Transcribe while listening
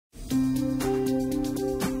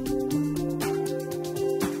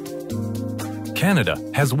Canada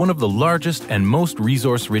has one of the largest and most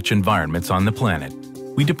resource-rich environments on the planet.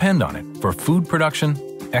 We depend on it for food production,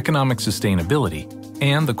 economic sustainability,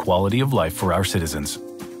 and the quality of life for our citizens.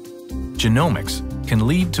 Genomics can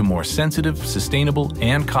lead to more sensitive, sustainable,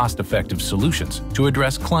 and cost-effective solutions to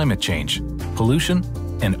address climate change, pollution,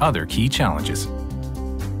 and other key challenges.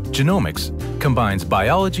 Genomics combines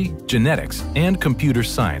biology, genetics, and computer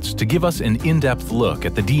science to give us an in-depth look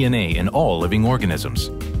at the DNA in all living organisms.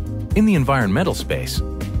 In the environmental space,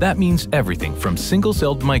 that means everything from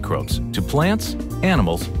single-celled microbes to plants,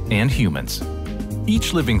 animals, and humans.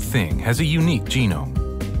 Each living thing has a unique genome.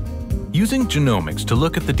 Using genomics to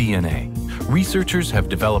look at the DNA, researchers have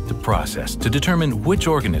developed a process to determine which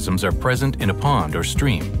organisms are present in a pond or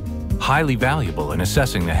stream, highly valuable in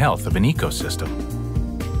assessing the health of an ecosystem.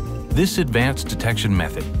 This advanced detection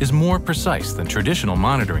method is more precise than traditional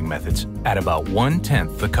monitoring methods at about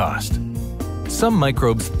 1/10 the cost. Some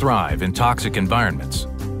microbes thrive in toxic environments,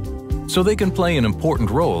 so they can play an important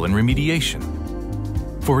role in remediation.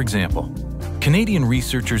 For example, Canadian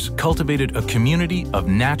researchers cultivated a community of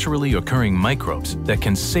naturally occurring microbes that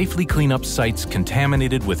can safely clean up sites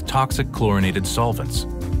contaminated with toxic chlorinated solvents.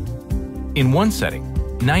 In one setting,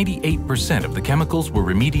 98% of the chemicals were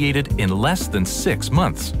remediated in less than 6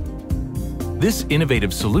 months. This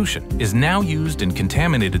innovative solution is now used in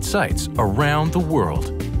contaminated sites around the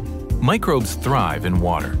world. Microbes thrive in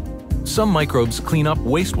water. Some microbes clean up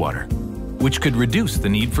wastewater, which could reduce the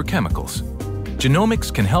need for chemicals.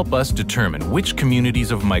 Genomics can help us determine which communities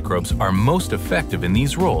of microbes are most effective in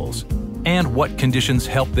these roles and what conditions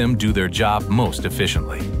help them do their job most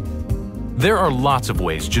efficiently. There are lots of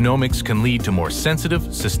ways genomics can lead to more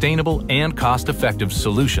sensitive, sustainable, and cost-effective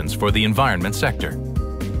solutions for the environment sector.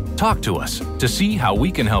 Talk to us to see how we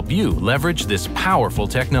can help you leverage this powerful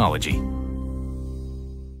technology.